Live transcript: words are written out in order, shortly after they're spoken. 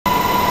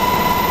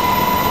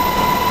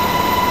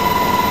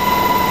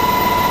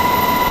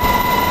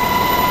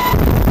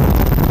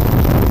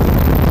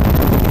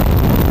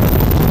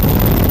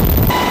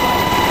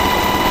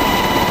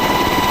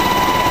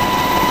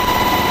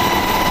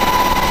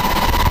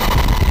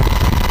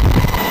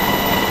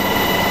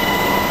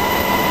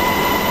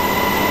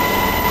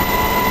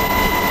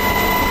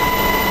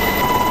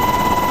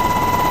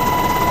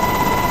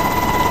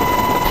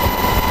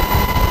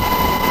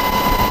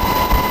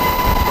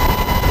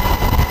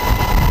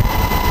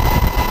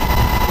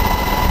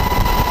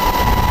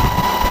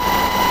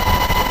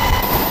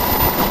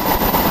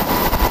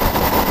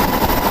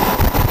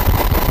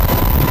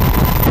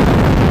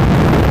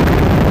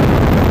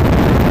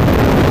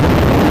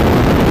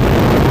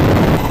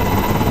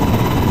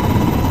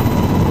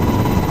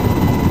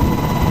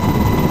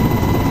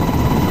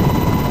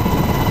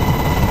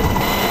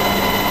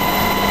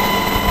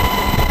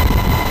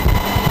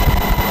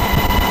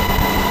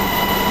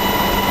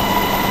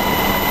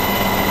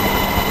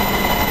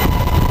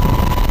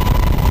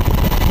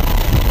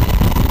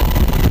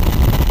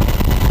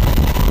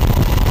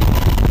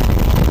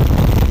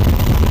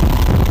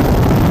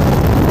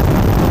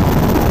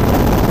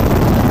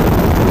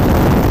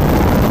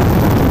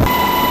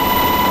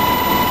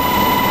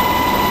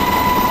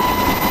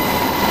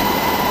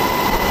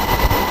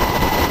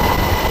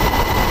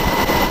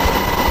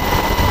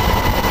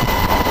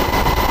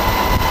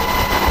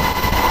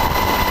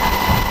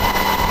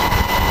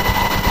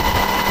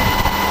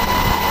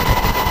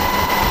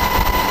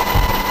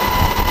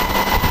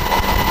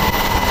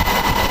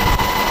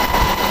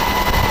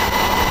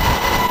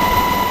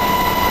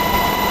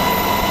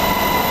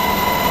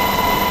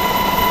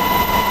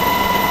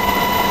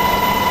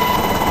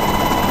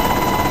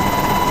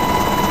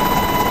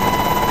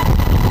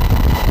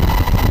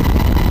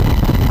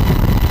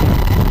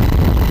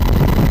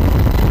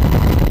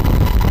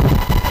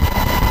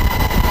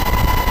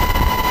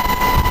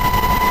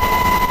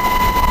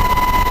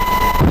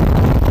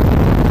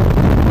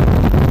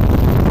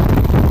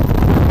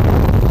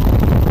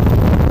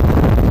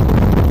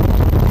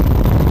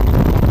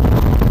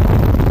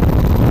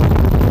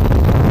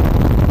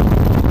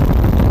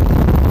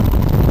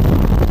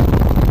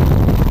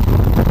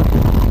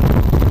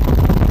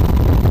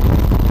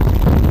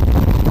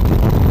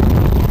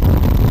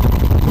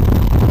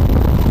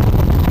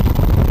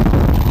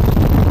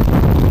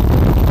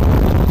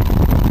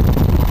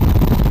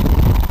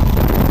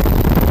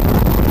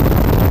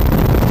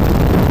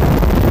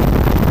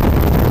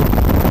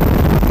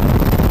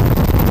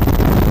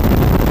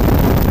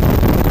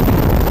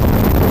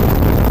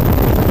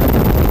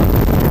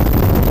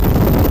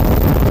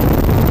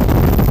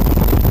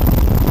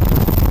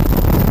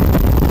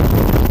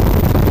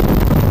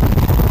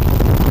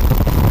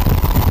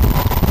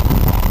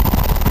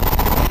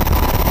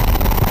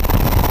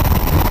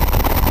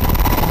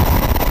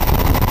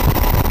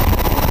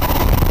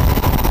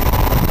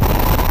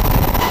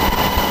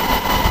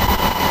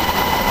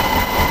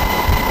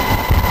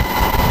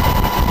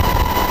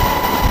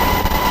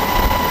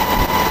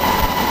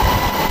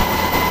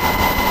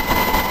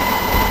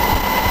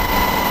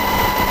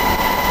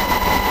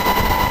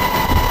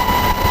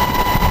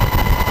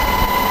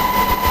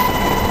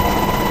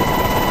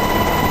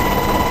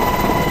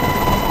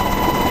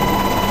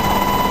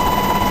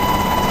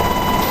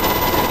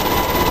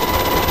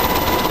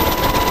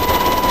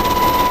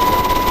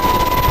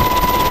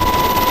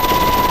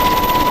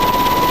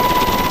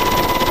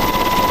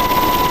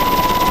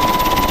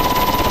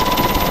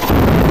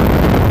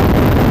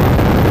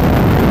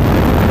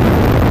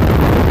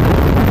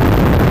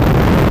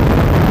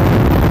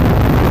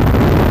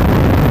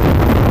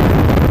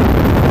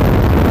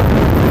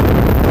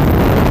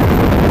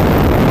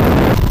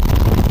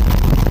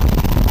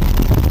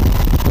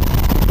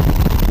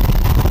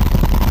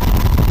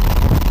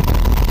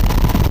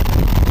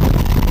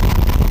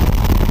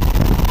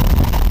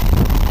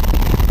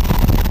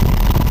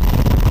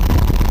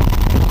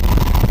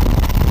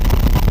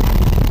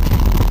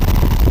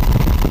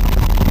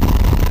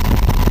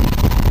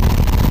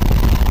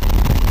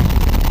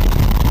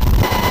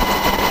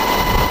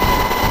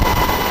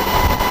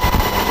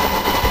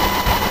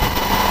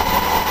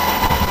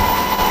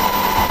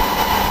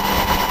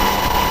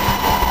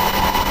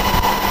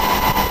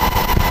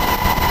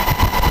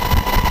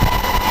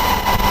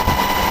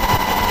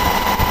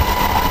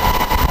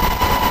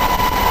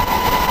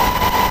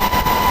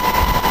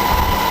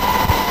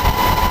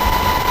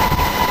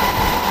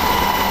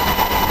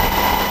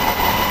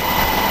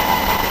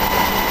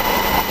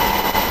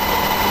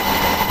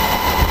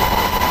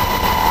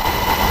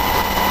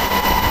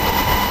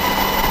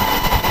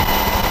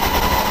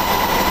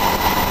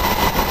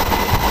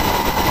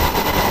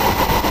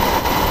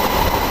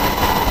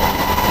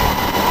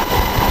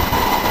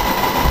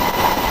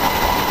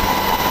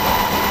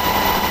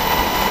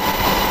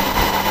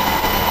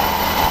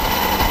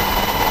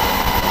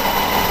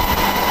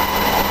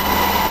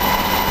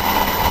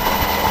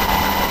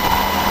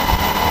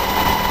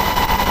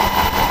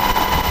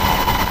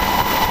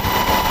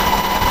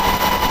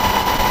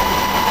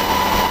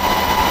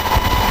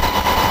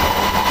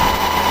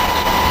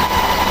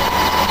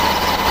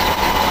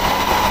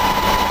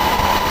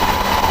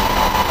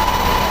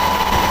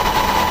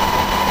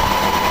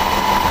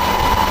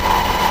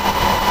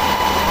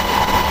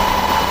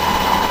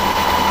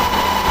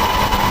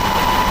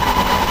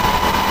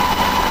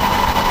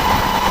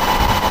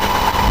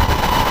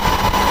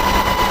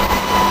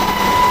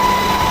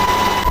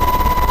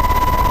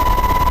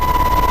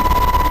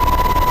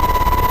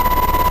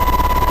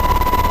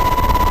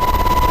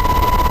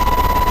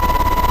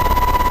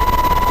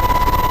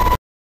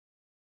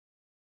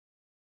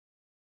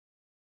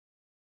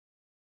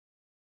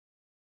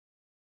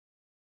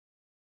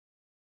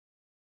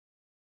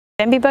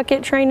Bambi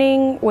Bucket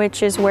training,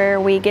 which is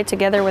where we get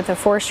together with the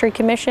Forestry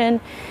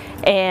Commission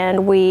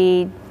and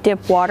we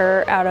dip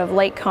water out of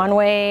Lake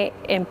Conway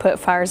and put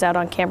fires out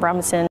on Camp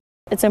Robinson.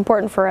 It's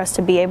important for us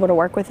to be able to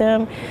work with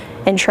them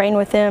and train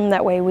with them.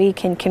 That way we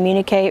can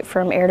communicate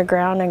from air to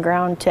ground and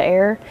ground to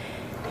air.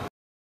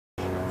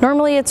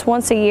 Normally it's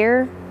once a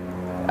year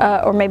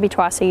or maybe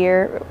twice a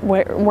year.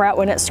 We're out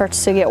when it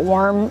starts to get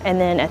warm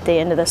and then at the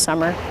end of the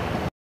summer.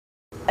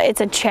 It's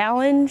a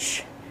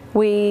challenge.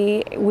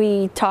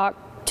 We talk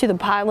to the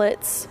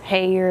pilots,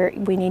 hey,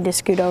 we need to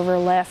scoot over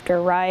left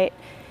or right.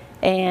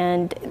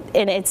 And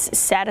it's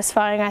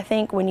satisfying, I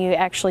think, when you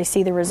actually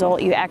see the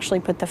result. You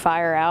actually put the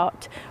fire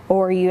out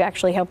or you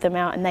actually help them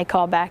out and they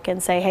call back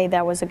and say, hey,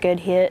 that was a good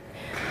hit.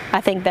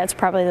 I think that's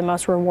probably the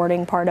most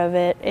rewarding part of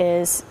it,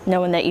 is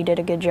knowing that you did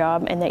a good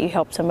job and that you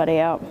helped somebody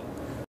out.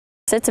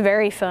 It's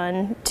very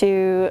fun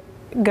to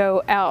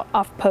go out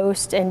off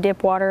post and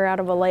dip water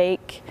out of a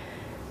lake.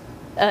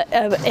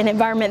 An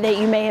environment that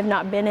you may have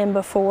not been in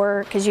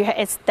before,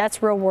 because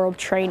that's real world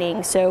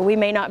training. So we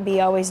may not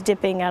be always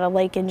dipping at a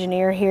lake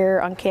engineer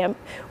here on camp.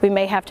 We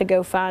may have to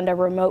go find a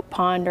remote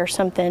pond or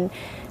something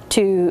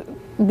to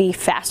be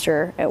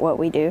faster at what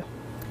we do.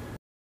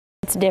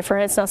 It's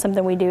different. It's not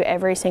something we do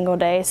every single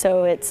day,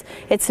 so it's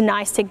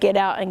nice to get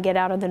out and get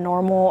out of the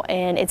normal.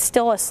 And it's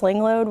still a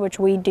sling load, which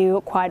we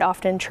do quite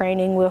often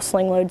training. We'll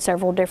sling load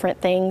several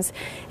different things.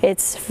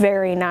 It's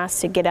very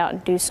nice to get out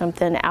and do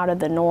something out of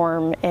the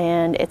norm,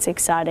 and it's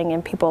exciting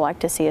and people like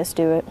to see us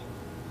do it.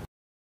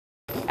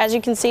 As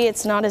you can see,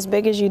 it's not as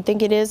big as you'd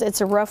think it is.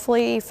 It's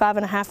roughly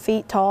 5.5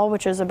 feet tall,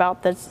 which is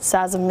about the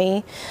size of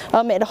me.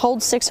 It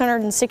holds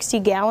 660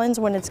 gallons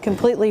when it's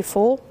completely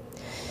full.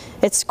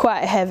 It's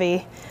quite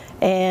heavy.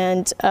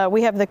 And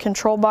we have the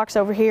control box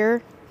over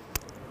here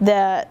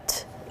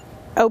that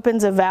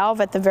opens a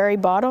valve at the very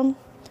bottom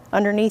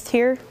underneath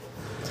here.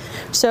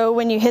 So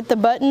when you hit the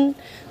button,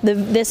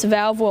 this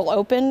valve will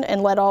open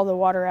and let all the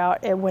water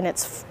out when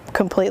it's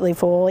completely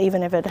full,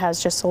 even if it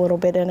has just a little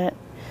bit in it.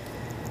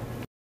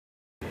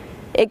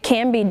 It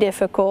can be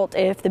difficult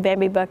if the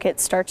Bambi Bucket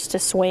starts to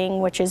swing,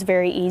 which is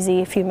very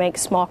easy. If you make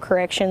small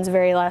corrections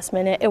very last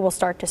minute, it will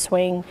start to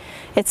swing.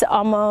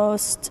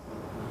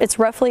 It's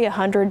roughly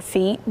 100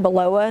 feet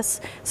below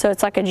us, so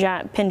it's like a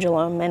giant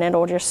pendulum, and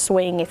it'll just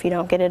swing if you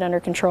don't get it under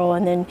control,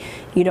 and then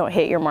you don't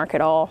hit your mark at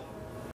all.